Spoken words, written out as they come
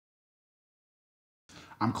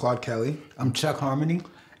I'm Claude Kelly. I'm Chuck Harmony.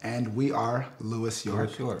 And we are Louis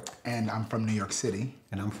York. Louis York. And I'm from New York City.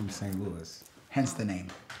 And I'm from St. Louis. Hence the name.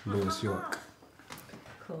 Louis York.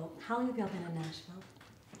 Cool. How long have y'all been in Nashville?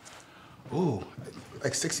 Ooh,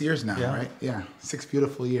 like 6 years now, Yeah. right? Yeah, 6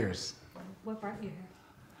 beautiful years. What brought you here?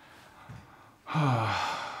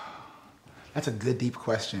 That's a good, deep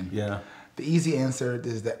question. Yeah. The easy answer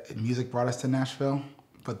is that music brought us to Nashville,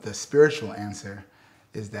 but the spiritual answer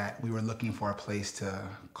is that we were looking for a place to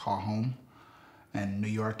call home. And New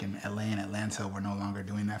York and LA and Atlanta were no longer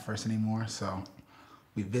doing that for us anymore. So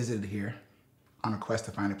we visited here on a quest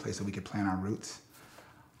to find a place that we could plant our roots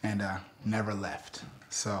and never left.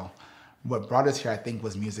 So what brought us here, I think,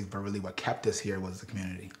 was music, but really what kept us here was the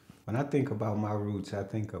community. When I think about my roots, I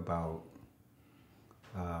think about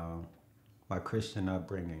my Christian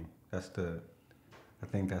upbringing. I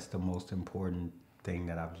think that's the most important thing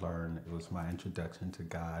that I've learned. It was my introduction to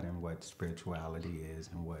God and what spirituality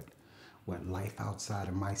is and what life outside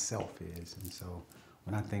of myself is. And so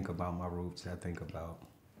when I think about my roots, I think about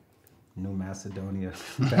New Macedonia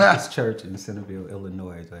Baptist Church in Centerville,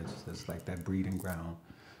 Illinois. It's like that breeding ground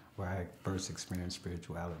where I first experienced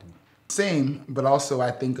spirituality. Same, but also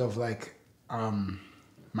I think of like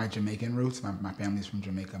my Jamaican roots. My family's from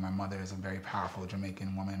Jamaica. My mother is a very powerful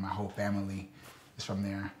Jamaican woman. My whole family is from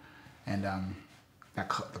there. And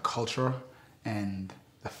the culture and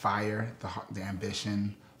the fire, the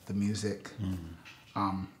ambition, the music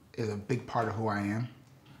is a big part of who I am.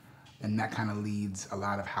 And that kind of leads a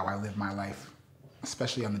lot of how I live my life,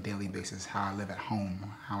 especially on a daily basis, how I live at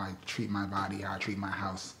home, how I treat my body, how I treat my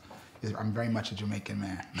house. I'm very much a Jamaican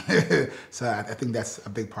man. So I think that's a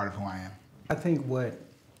big part of who I am. I think what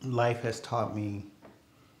life has taught me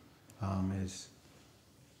is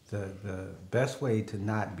the best way to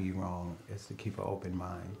not be wrong is to keep an open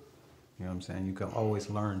mind. You know what I'm saying? You can always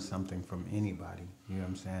learn something from anybody. You know what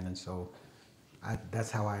I'm saying? And so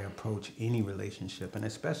that's how I approach any relationship, and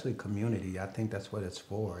especially community. I think that's what it's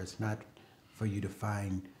for. It's not for you to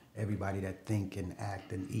find everybody that think and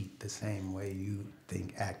act and eat the same way you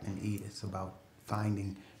think, act, and eat. It's about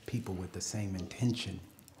finding people with the same intention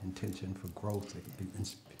for growth,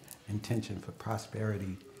 intention for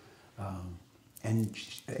prosperity, and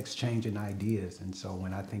exchanging ideas. And so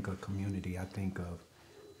when I think of community, I think of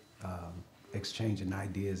exchanging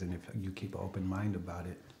ideas, and if you keep an open mind about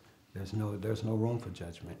it, there's no room for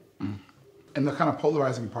judgment. And the kind of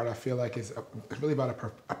polarizing part, I feel like, is really about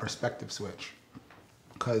a perspective switch.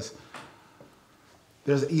 Because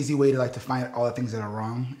there's an easy way to find all the things that are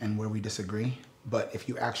wrong and where we disagree. But if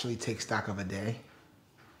you actually take stock of a day,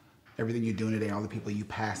 everything you do in a day, all the people you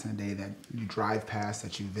pass in a day, that you drive past,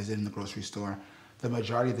 that you visit in the grocery store, the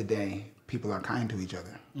majority of the day, people are kind to each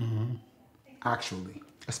other. Mm-hmm. Actually,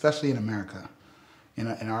 especially in America. In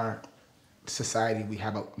our society, we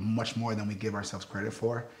have much more than we give ourselves credit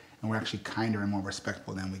for, and we're actually kinder and more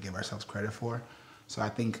respectful than we give ourselves credit for. So I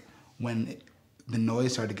think when the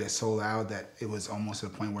noise started to get so loud that it was almost to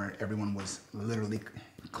the point where everyone was literally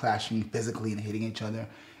clashing physically and hitting each other,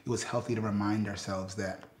 it was healthy to remind ourselves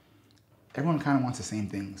that everyone kind of wants the same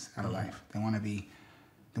things out of life. They want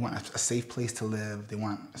a safe place to live. They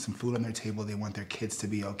want some food on their table. They want their kids to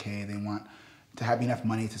be okay. They want to have enough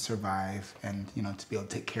money to survive and, to be able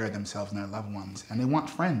to take care of themselves and their loved ones. And they want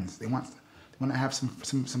friends. They want to have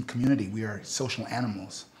some community. We are social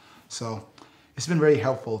animals. So it's been very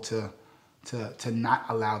helpful to not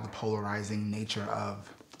allow the polarizing nature of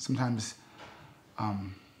sometimes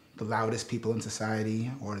the loudest people in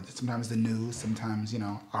society, or sometimes the news, sometimes,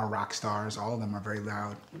 our rock stars, all of them are very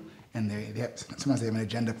loud. And sometimes they have an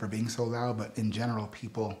agenda for being so loud, but in general,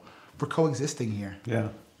 we're coexisting here. Yeah.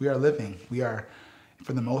 We are living. We are,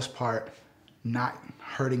 for the most part, not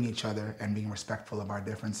hurting each other and being respectful of our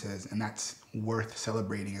differences. And that's worth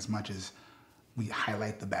celebrating as much as we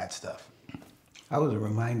highlight the bad stuff. I was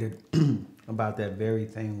reminded about that very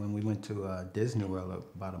thing when we went to Disney World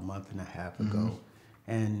about a month and a half ago. Mm-hmm.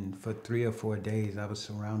 And for 3 or 4 days, I was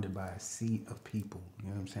surrounded by a sea of people. You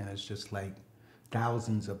know what I'm saying? It's just like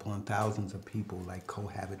thousands upon thousands of people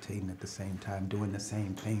cohabitating at the same time, doing the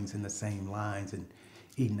same things in the same lines and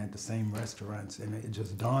eating at the same restaurants. And it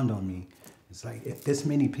just dawned on me, it's like, if this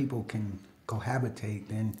many people can cohabitate,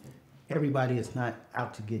 then everybody is not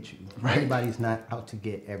out to get you. Right. Everybody's not out to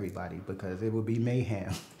get everybody, because it would be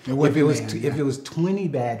mayhem. If it was 20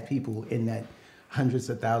 bad people in that hundreds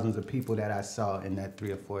of thousands of people that I saw in that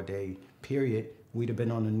 3 or 4 day period, we'd have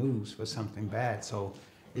been on the news for something bad. So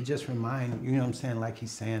it just reminds, you know what I'm saying, like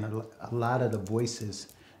he's saying, a lot of the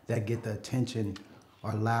voices that get the attention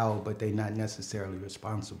are loud, but they're not necessarily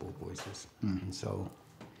responsible voices. And so,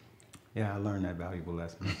 yeah, I learned that valuable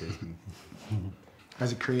lesson at Disney.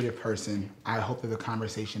 as a creative person, I hope that the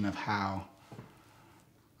conversation of how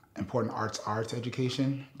important arts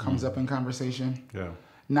education comes up in conversation. Yeah.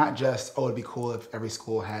 Not just, oh, it'd be cool if every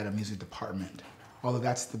school had a music department, although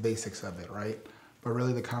that's the basics of it, right? But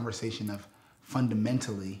really the conversation of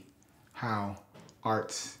fundamentally how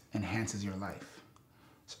arts enhances your life.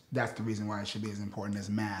 So that's the reason why it should be as important as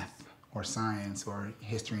math or science or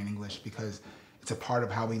history and English, because it's a part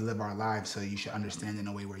of how we live our lives, so you should understand it in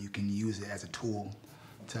a way where you can use it as a tool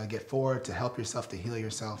to get forward, to help yourself, to heal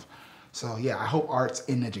yourself. So yeah, I hope arts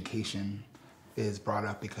in education is brought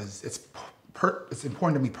up because it's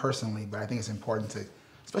important to me personally, but I think it's important to,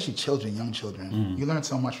 especially children, young children. You learn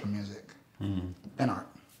so much from music and art.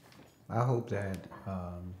 I hope that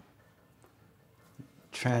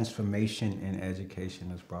transformation in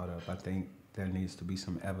education is brought up. I think there needs to be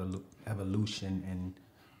some evolution in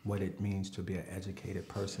what it means to be an educated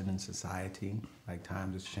person in society. Like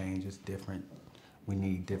times has changed, it's different. We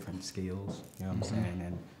need different skills, you know what I'm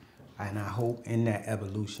saying? And I hope in that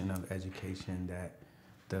evolution of education that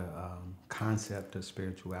the concept of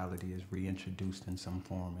spirituality is reintroduced in some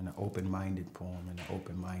form, in an open-minded form, in an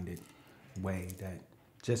open-minded way that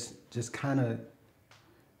just kind of,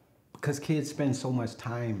 because kids spend so much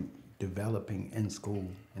time developing in school,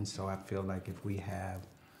 and so I feel like if we have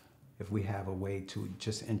a way to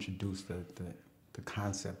just introduce the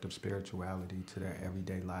concept of spirituality to their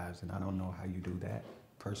everyday lives, and I don't know how you do that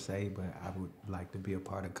per se, but I would like to be a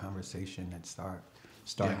part of conversation that start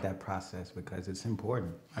that process because it's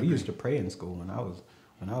important. I used to pray in school when I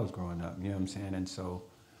was growing up, you know what I'm saying? And so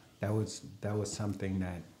that was something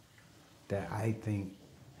that I think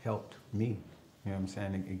helped me, you know what I'm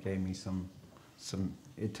saying? It gave me some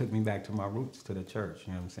it took me back to my roots, to the church,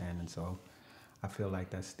 you know what I'm saying? And so I feel like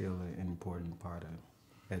that's still an important part of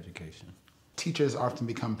education. Teachers often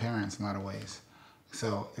become parents in a lot of ways.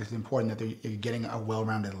 So it's important that you're getting a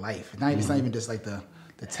well-rounded life. It's not even just like the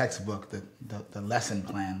textbook, the lesson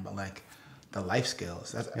plan, but like the life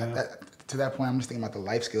skills. To that point, I'm just thinking about the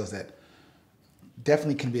life skills that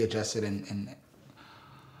definitely can be adjusted and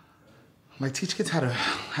like teach kids how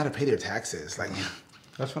to pay their taxes. Like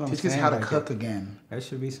that's what I'm saying. Teach kids how to cook again. There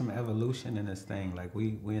should be some evolution in this thing. Like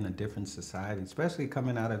we in a different society, especially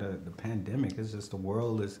coming out of the pandemic. It's just the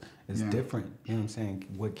world is different. You know what I'm saying?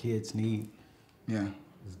 What kids need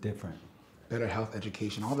is different. Better health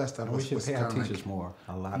education, all that stuff. We should pay our teachers more,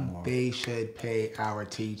 a lot more. They should pay our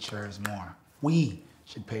teachers more. We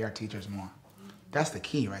should pay our teachers more. That's the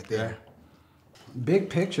key right there. Yeah. Big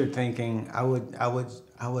picture thinking, I would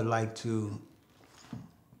like to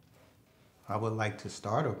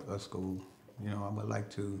start a school. You know, I would like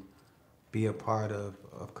to be a part of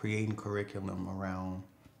creating curriculum around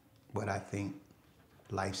what I think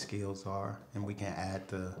life skills are, and we can add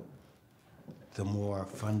the more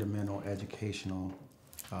fundamental educational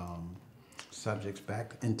subjects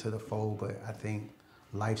back into the fold. But I think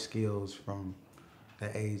life skills from the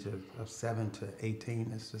age of 7 to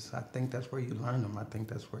 18, I think that's where you learn them. I think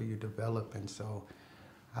that's where you develop. And so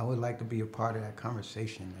I would like to be a part of that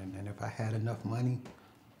conversation. And if I had enough money,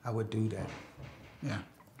 I would do that. Yeah,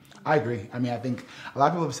 I agree. I mean, I think a lot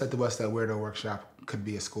of people have said to us that Weirdo Workshop could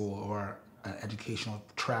be a school or an educational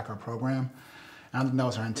track or program. And I don't think that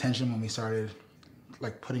was our intention when we started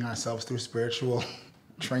like putting ourselves through spiritual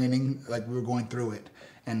training. Like we were going through it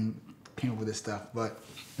and came up with this stuff. But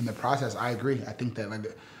in the process, I agree. I think that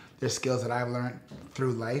like there's skills that I've learned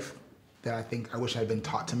through life that I think I wish had been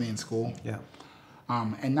taught to me in school. Yeah.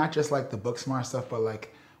 And not just like the book smart stuff, but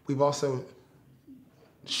like we've also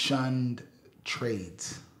shunned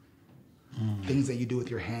trades, things that you do with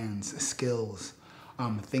your hands, skills,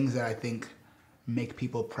 things that I think make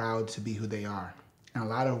people proud to be who they are. And a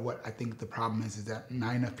lot of what I think the problem is that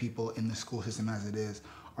not enough people in the school system as it is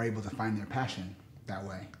are able to find their passion that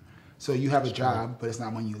way. So you have a job, but it's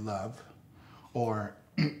not one you love, or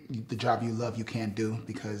the job you love you can't do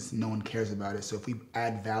because no one cares about it. So if we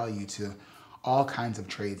add value to all kinds of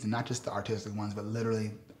trades, and not just the artistic ones, but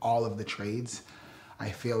literally all of the trades, I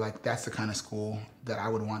feel like that's the kind of school that I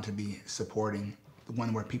would want to be supporting, the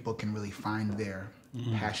one where people can really find their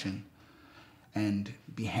passion and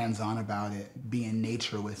be hands-on about it, be in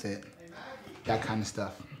nature with it. That kind of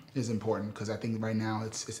stuff is important because I think right now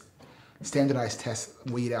it's standardized tests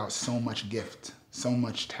weed out so much gift, so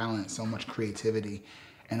much talent, so much creativity,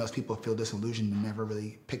 and those people feel disillusioned and never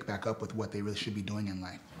really pick back up with what they really should be doing in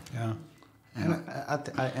life. Yeah.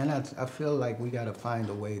 And I feel like we got to find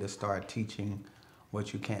a way to start teaching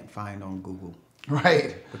what you can't find on Google.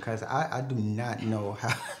 Right. Because I do not know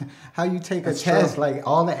how you take That's a test. true. Like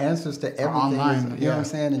all the answers to everything online, you know what I'm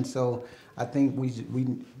saying? And so I think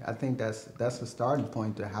I think that's a starting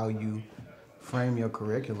point to how you frame your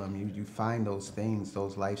curriculum, you find those things,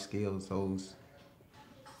 those life skills, those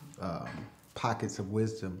pockets of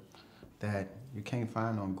wisdom that you can't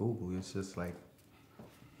find on Google. It's just like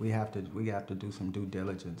we have to do some due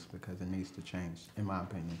diligence because it needs to change, in my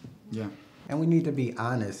opinion. Yeah. And we need to be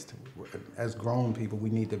honest. As grown people, we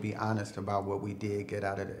need to be honest about what we did get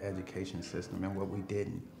out of the education system and what we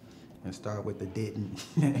didn't. And start with the didn't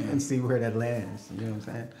and see where that lands. You know what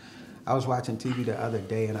I'm saying? I was watching TV the other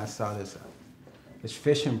day and I saw this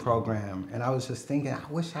fishing program. And I was just thinking, I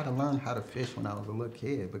wish I'd have learned how to fish when I was a little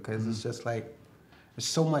kid because it's just like, there's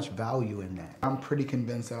so much value in that. I'm pretty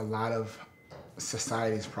convinced that a lot of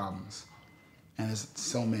society's problems, and there's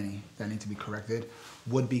so many that need to be corrected,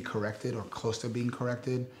 would be corrected or close to being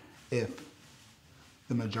corrected if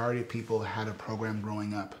the majority of people had a program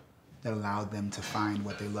growing up that allowed them to find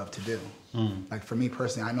what they love to do. Like for me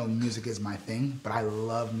personally, I know music is my thing, but I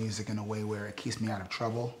love music in a way where it keeps me out of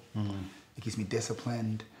trouble. It keeps me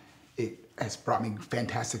disciplined. It has brought me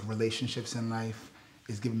fantastic relationships in life.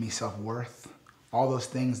 It's given me self-worth. All those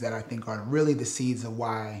things that I think are really the seeds of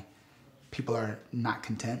why people are not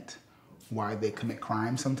content, why they commit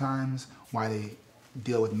crime sometimes, why they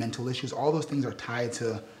deal with mental issues. All those things are tied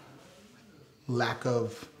to lack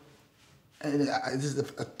of, and this is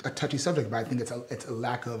a touchy subject, but I think it's a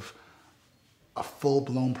lack of a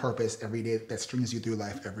full-blown purpose every day that strings you through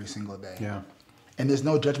life every single day. Yeah. And there's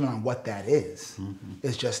no judgment on what that is.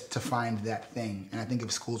 It's just to find that thing. And I think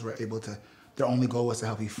if schools were able to, their only goal was to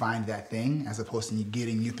help you find that thing as opposed to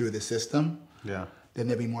getting you through the system, Yeah. then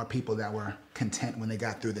there'd be more people that were content when they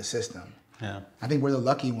got through the system. Yeah. I think we're the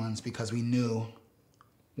lucky ones because we knew,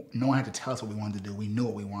 no one had to tell us what we wanted to do. We knew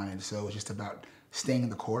what we wanted. So it was just about staying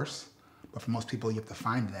the course. But for most people, you have to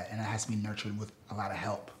find that, and it has to be nurtured with a lot of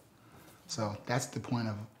help. So that's the point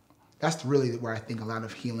of, that's really where I think a lot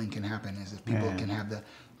of healing can happen, is if people can have the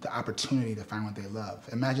opportunity to find what they love.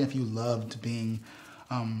 Imagine if you loved being,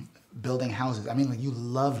 building houses. I mean, like you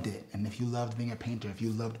loved it. And if you loved being a painter, if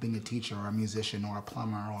you loved being a teacher or a musician or a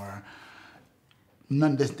plumber or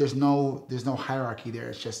none, there's no hierarchy there.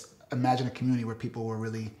 It's just, imagine a community where people were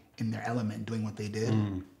really in their element doing what they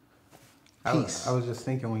did. Peace. I was just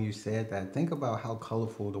thinking when you said that, think about how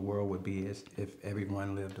colorful the world would be if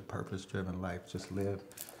everyone lived a purpose-driven life, just live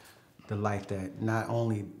the life that not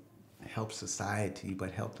only helps society, but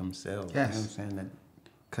help themselves. Yes. You know what I'm saying?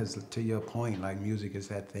 Because to your point, like music is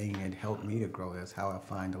that thing, it helped me to grow. That's how I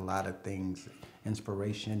find a lot of things,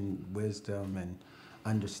 inspiration, wisdom, and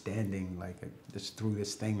understanding, like just through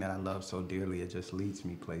this thing that I love so dearly, it just leads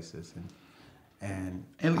me places. And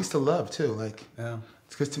it leads to love too. Like, yeah.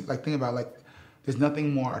 it's because, like, think about, like, there's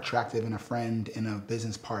nothing more attractive in a friend, in a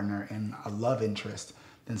business partner, in a love interest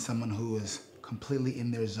than someone who is completely in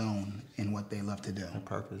their zone in what they love to do. Their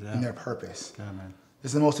purpose, yeah. In their purpose. Yeah, man.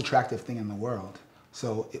 It's the most attractive thing in the world.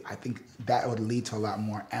 So I think that would lead to a lot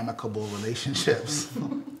more amicable relationships.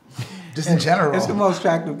 Just in general. It's the most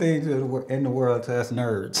attractive thing in the world to us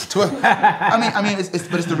nerds. I mean, it's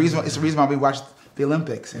the reason why we watch the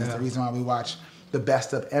Olympics, and it's the reason why we watch the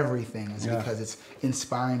best of everything, is because it's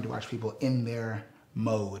inspiring to watch people in their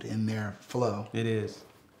mode, in their flow. It is.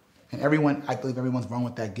 And I believe everyone's born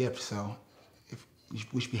with that gift, so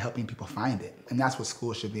we should be helping people find it. And that's what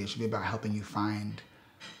school should be. It should be about helping you find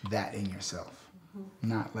that in yourself.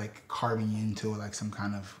 Not like carving you into like some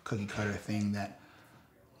kind of cookie cutter thing that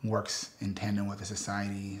works in tandem with a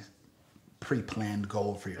society's pre-planned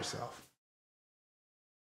goal for yourself.